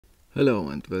Hello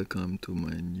and welcome to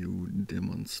my new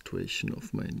demonstration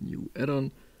of my new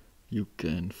add-on. You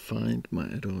can find my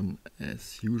add-on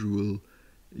as usual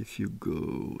if you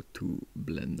go to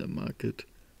Blender Market,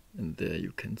 and there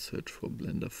you can search for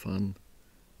Blender Fun,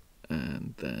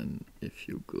 and then if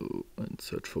you go and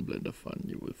search for Blender Fun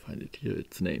you will find it here.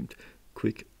 It's named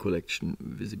Quick Collection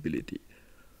Visibility.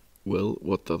 Well,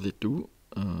 what does it do?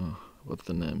 What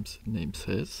the name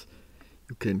says.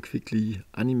 You can quickly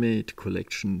animate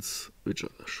collections which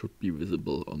should be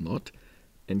visible or not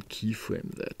and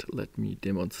keyframe that. Let me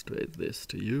demonstrate this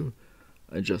to you.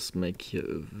 I just make here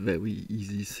a very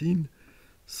easy scene.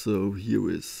 So here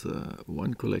is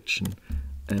one collection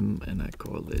M and I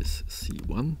call this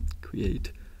C1,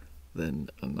 create. Then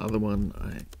another one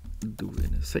I do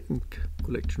in a second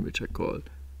collection which I call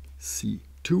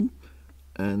C2.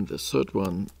 And the third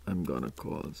one I'm gonna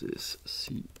call this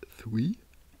C3.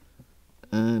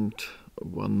 And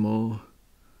one more,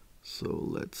 so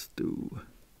let's do,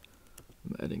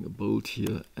 I'm adding a bold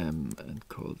here, M, and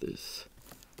call this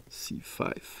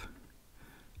C5.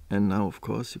 And now of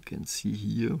course you can see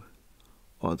here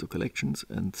all the collections,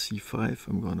 and C5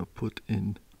 I'm gonna put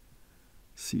in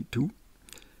C2.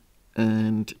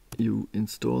 And you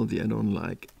install the add-on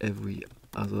like every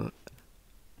other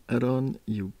add-on.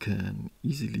 You can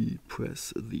easily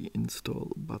press the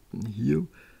install button here,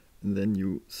 and then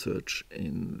you search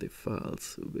in the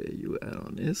files where your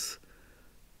add-on is,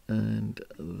 and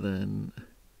then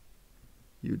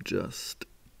you just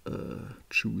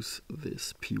choose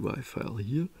this py file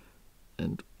here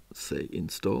and say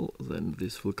install. Then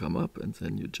this will come up and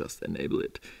then you just enable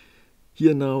it.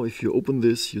 Here now if you open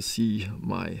this you see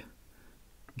my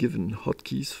given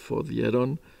hotkeys for the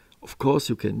add-on. Of course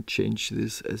you can change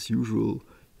this as usual.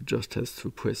 You just have to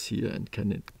press here and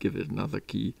give it another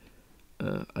key.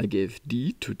 I gave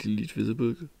D to delete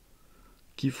visible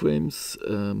keyframes.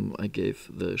 I gave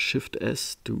the Shift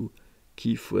S to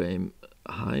keyframe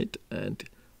hide, and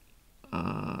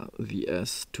the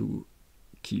S to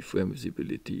keyframe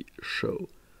visibility show.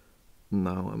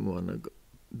 Now I'm gonna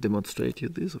demonstrate you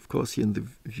this. Of course, here in the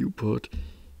viewport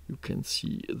you can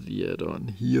see the add-on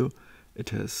here. It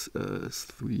has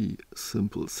three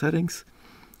simple settings: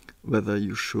 whether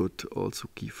you should also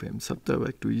keyframe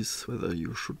subdirectories, whether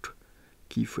you should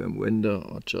keyframe render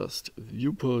or just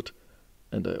viewport.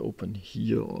 And I open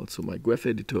here also my graph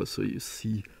editor so you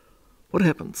see what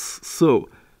happens. So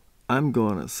I'm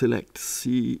gonna select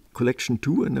C collection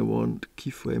 2 and I want to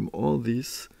keyframe all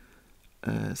these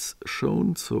as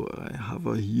shown. So I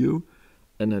hover here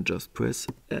and I just press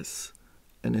S.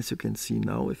 And as you can see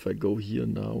now, if I go here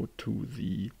now to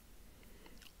the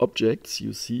objects,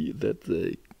 you see that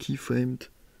they keyframed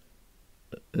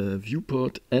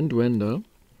viewport and render.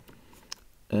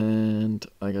 And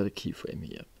I got a keyframe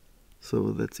here.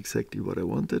 So that's exactly what I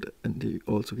wanted, and you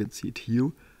also can see it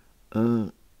here.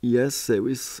 Yes, there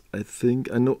is, I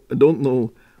think, I don't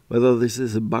know whether this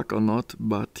is a bug or not,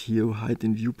 but here hide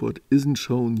in viewport isn't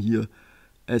shown here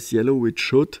as yellow, which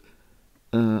should.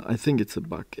 I think it's a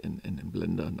bug in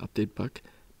Blender, an update bug,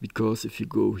 because if you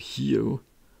go here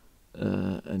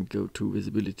and go to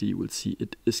visibility, you will see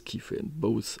it is keyframed.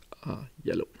 Both are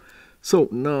yellow. So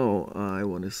now I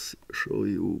want to show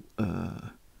you,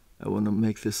 I want to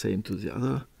make the same to the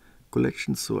other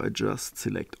collections. So I just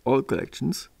select all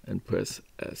collections and press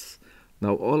S.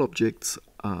 Now all objects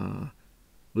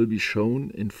will be shown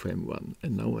in frame 1.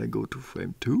 And now I go to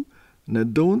frame 2. And I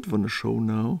don't want to show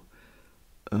now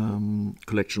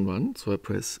collection 1. So I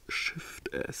press Shift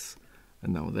S.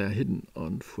 And now they are hidden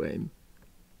on frame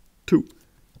 2.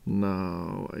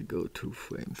 Now I go to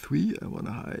frame 3. I want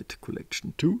to hide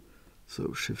collection 2.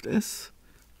 So Shift S,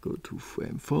 go to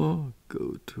frame 4,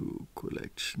 go to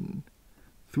collection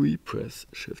 3, press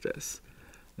Shift S.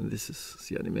 And this is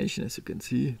the animation. As you can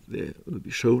see, they will be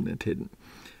shown and hidden.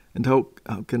 And how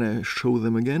can I show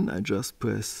them again? I just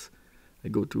press, I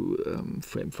go to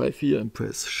frame 5 here and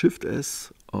press Shift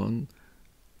S on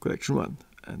collection 1.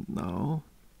 And now,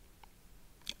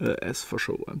 S for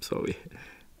show, I'm sorry.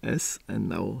 S, and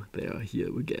now they are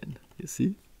here again. You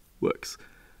see? Works.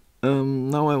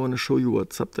 Now I want to show you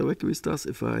what subdirectories does.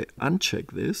 If I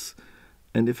uncheck this,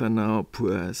 and if I now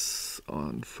press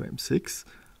on frame 6,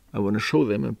 I want to show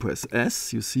them and press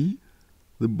S, you see,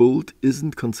 the bold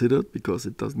isn't considered because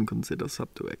it doesn't consider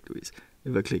subdirectories.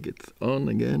 If I click it on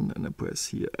again and I press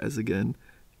here S again,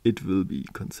 it will be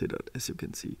considered, as you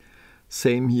can see.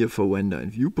 Same here for render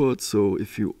and viewport. So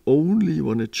if you only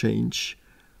want to change,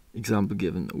 example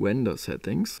given, render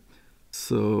settings,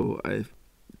 so I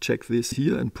check this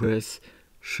here and press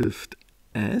Shift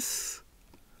S.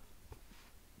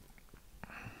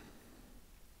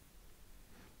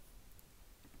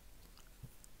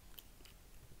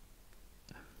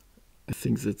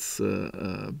 think that's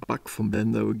a bug from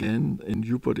Blender again. In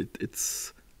viewport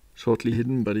it's shortly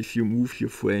hidden, but if you move your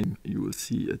frame, you will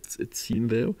see it's seen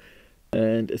there.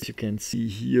 And as you can see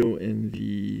here in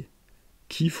the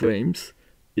keyframes,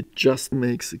 it just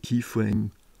makes a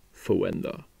keyframe for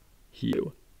render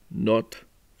here, not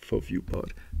for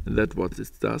viewport. And that's what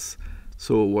it does.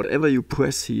 So whatever you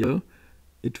press here,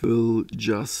 it will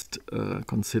just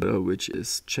consider which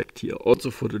is checked here.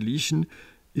 Also for deletion,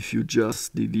 if you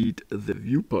just delete the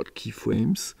viewport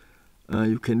keyframes,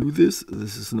 you can do this.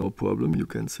 This is no problem. You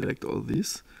can select all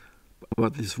these,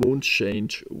 but this won't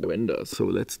change render. So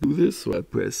let's do this. So I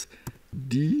press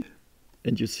D,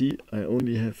 and you see I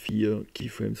only have here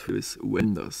keyframes with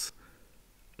renders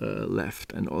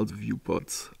left, and all the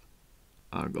viewports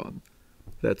are gone.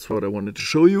 That's what I wanted to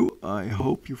show you. I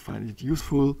hope you find it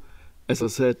useful. As I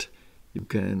said, you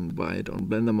can buy it on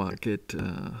Blender Market.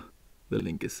 The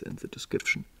link is in the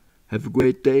description. Have a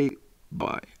great day.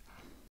 Bye.